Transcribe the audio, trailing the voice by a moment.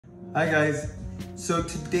Hi guys. So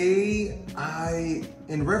today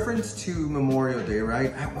in reference to Memorial Day,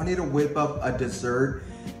 right? I wanted to whip up a dessert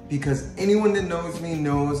because anyone that knows me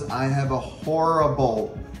knows I have a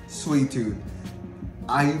horrible sweet tooth.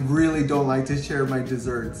 I really don't like to share my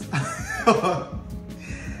desserts.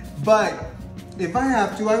 But if I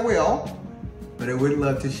have to, I will. But I would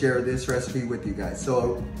love to share this recipe with you guys.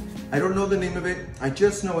 So I don't know the name of it. I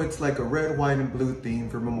just know it's like a red, white, and blue theme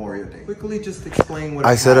for Memorial Day. Quickly just explain what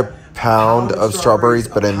I said have. a pound of strawberries,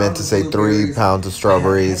 but I meant to say 3 pounds of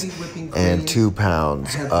strawberries and 2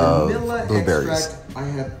 pounds of blueberries. Extract. I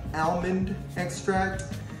have almond extract.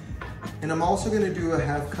 And I'm also gonna do a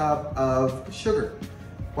 ½ cup of sugar,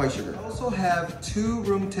 white sugar. I also have 2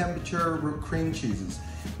 room temperature cream cheeses.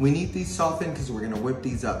 We need these softened because we're gonna whip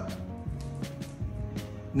these up.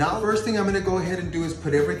 Now, first thing I'm gonna go ahead and do is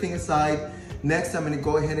put everything aside. Next, I'm gonna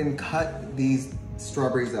go ahead and cut these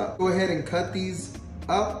strawberries up. Go ahead and cut these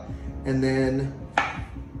up, and then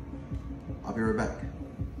I'll be right back.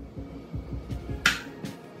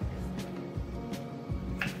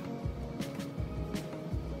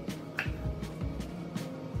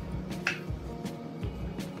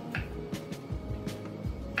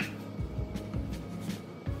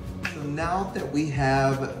 So now that we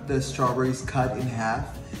have the strawberries cut in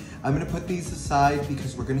half, I'm gonna put these aside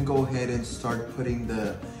because we're gonna go ahead and start putting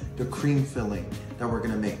the cream filling that we're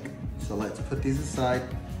gonna make. So let's put these aside,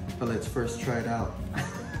 but let's first try it out.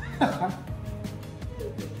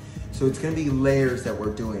 So it's gonna be layers that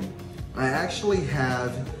we're doing. I actually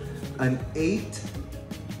have an 8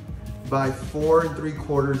 by 4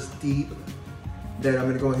 3/4 deep that I'm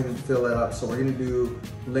gonna go ahead and fill it up. So we're gonna do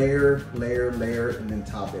layer, layer, layer, and then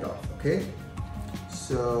top it off, okay?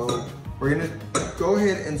 So we're gonna go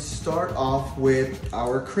ahead and start off with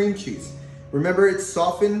our cream cheese. Remember, it's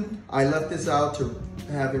softened. I left this out to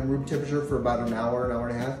have in room temperature for about an hour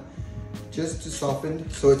and a half, just to soften,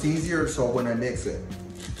 so it's easier so when I mix it.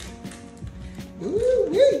 Ooh,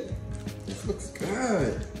 wee. This looks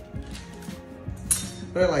good.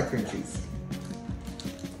 But I like cream cheese.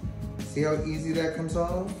 See how easy that comes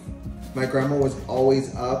off? My grandma was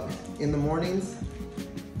always up in the mornings,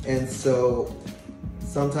 and so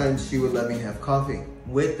sometimes she would let me have coffee.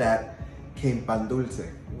 With that came pan dulce.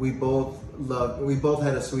 We both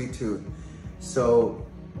had a sweet tooth. So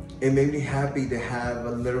it made me happy to have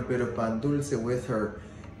a little bit of pan dulce with her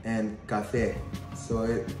and café. So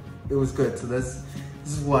it was good. So this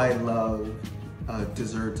is why I love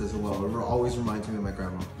desserts as well. It always reminds me of my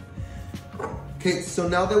grandma. Okay, so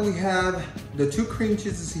now that we have the 2 cream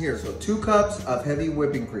cheeses here, so 2 cups of heavy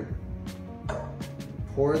whipping cream.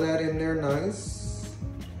 Pour that in there nice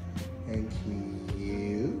and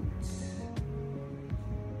cute.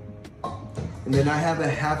 And then I have a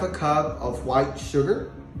 ½ cup of white sugar.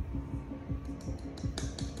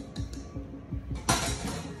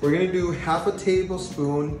 We're gonna do ½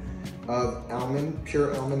 tablespoon of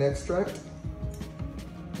pure almond extract.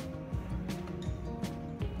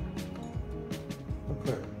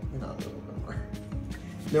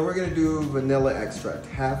 Then we're gonna do vanilla extract,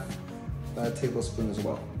 ½ tablespoon as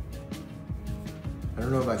well. I don't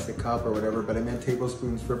know if I said cup or whatever, but I meant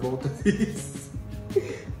tablespoons for both of these.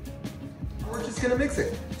 We're just gonna mix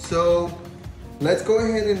it. So let's go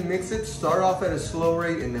ahead and mix it. Start off at a slow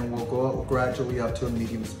rate and then we'll go gradually up to a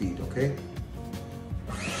medium speed, okay?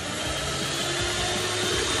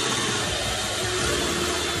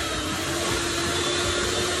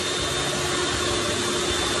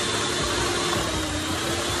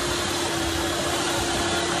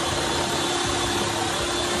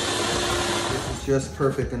 Just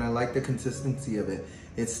perfect, and I like the consistency of it.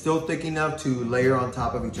 It's still thick enough to layer on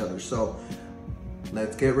top of each other. So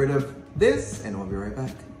let's get rid of this and we'll be right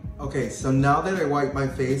back. Okay, so now that I wiped my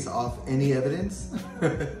face off any evidence,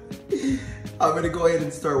 I'm gonna go ahead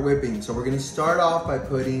and start whipping. So we're gonna start off by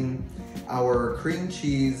putting our cream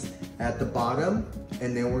cheese at the bottom,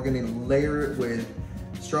 and then we're gonna layer it with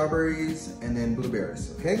strawberries and then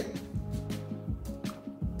blueberries, okay?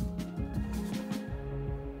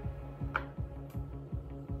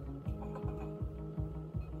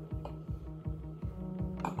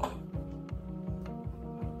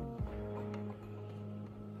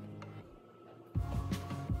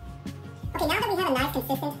 Okay, now that we have a nice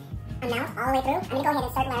consistent amount all the way through, I'm gonna go ahead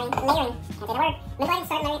and start layering. Can't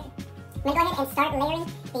say the word. I'm gonna go ahead and start layering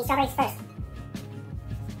the strawberries first.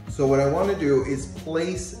 So what I want to do is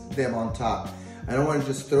place them on top. I don't want to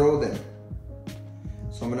just throw them.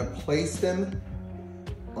 So I'm gonna place them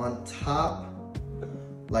on top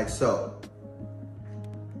like so.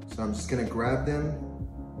 So I'm just gonna grab them,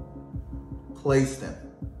 place them,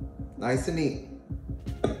 nice and neat.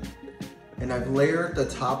 And I've layered the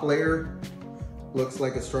top layer. Looks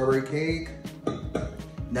like a strawberry cake.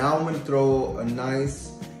 Now I'm gonna throw a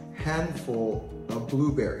nice handful of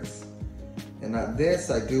blueberries. And this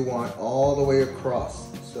I do want all the way across.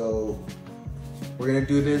 So we're gonna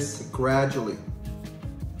do this gradually.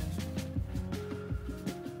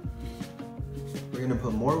 We're gonna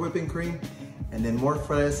put more whipping cream and then more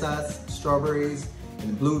fresas, strawberries,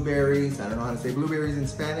 and blueberries. I don't know how to say blueberries in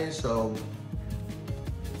Spanish, so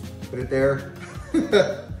put it there.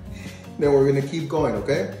 Then we're gonna keep going,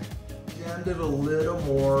 okay? Jammed it a little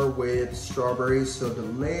more with strawberries so the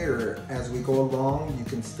layer, as we go along, you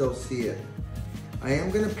can still see it. I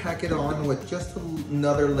am gonna pack it on with just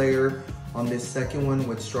another layer on this second one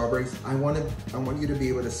with strawberries. I want you to be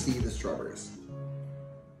able to see the strawberries.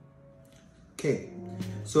 Okay,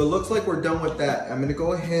 so it looks like we're done with that. I'm gonna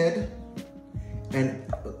go ahead and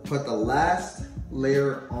put the last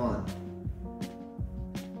layer on.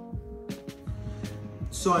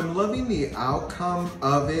 So I'm loving the outcome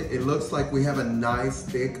of it. It looks like we have a nice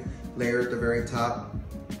thick layer at the very top.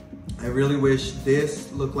 I really wish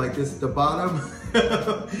this looked like this at the bottom,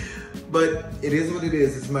 but it is what it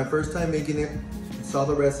is. It's my first time making it. I saw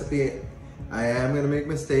the recipe. I am gonna make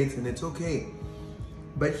mistakes and it's okay.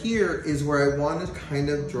 But here is where I want to kind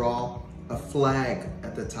of draw a flag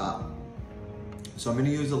at the top. So I'm gonna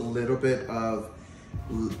use a little bit of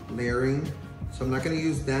layering. So I'm not gonna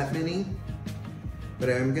use that many, but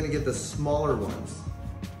I'm gonna get the smaller ones.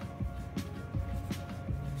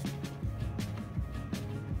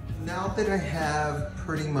 Now that I have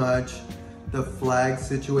pretty much the flag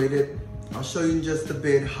situated, I'll show you in just a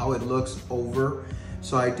bit how it looks over.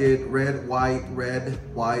 So I did red, white, red,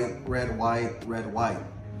 white, red, white, red, white.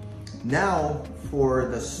 Now for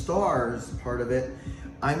the stars part of it,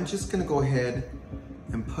 I'm just gonna go ahead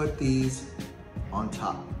and put these on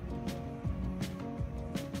top.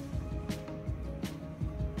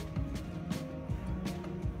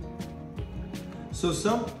 So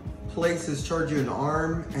some places charge you an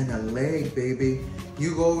arm and a leg, baby.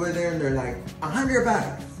 You go over there and they're like, 100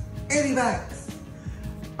 bucks, 80 bucks.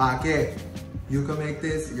 Okay, you can make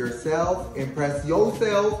this yourself, impress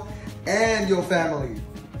yourself and your family.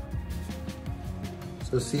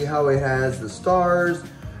 So see how it has the stars,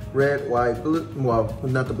 red, white, blue, well,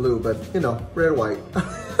 not the blue, but you know, red, white.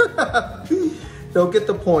 They'll get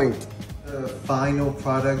the point. The final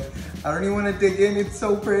product, I don't even want to dig in, it's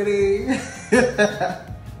so pretty.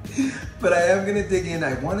 But I am gonna dig in.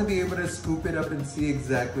 I want to be able to scoop it up and see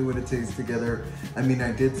exactly what it tastes together. I mean,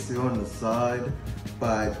 I did see on the side,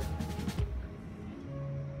 but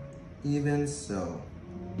even so,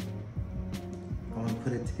 I want to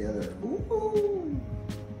put it together. Ooh,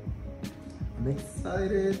 I'm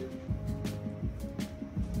excited.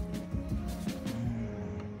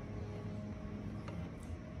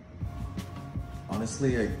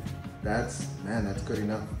 Honestly, that's good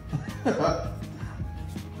enough.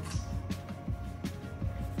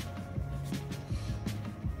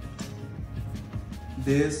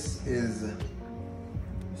 This is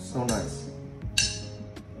so nice.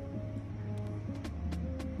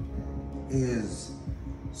 It is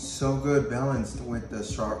so good balanced with the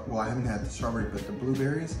well, I haven't had the strawberry, but the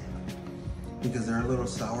blueberries, because they're a little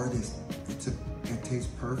sour, it tastes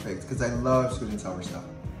perfect, because I love sweet and sour stuff.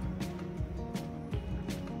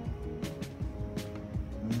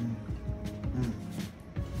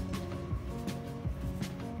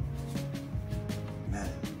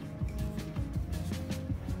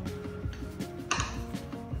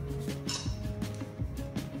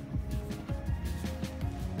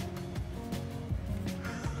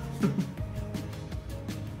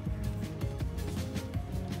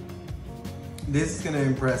 This is gonna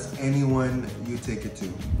impress anyone you take it to.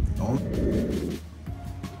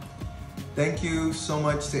 Thank you so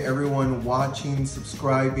much to everyone watching,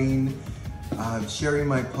 subscribing, sharing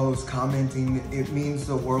my posts, commenting. It means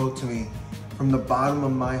the world to me from the bottom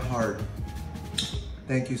of my heart.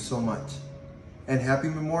 Thank you so much. And happy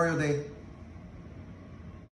Memorial Day.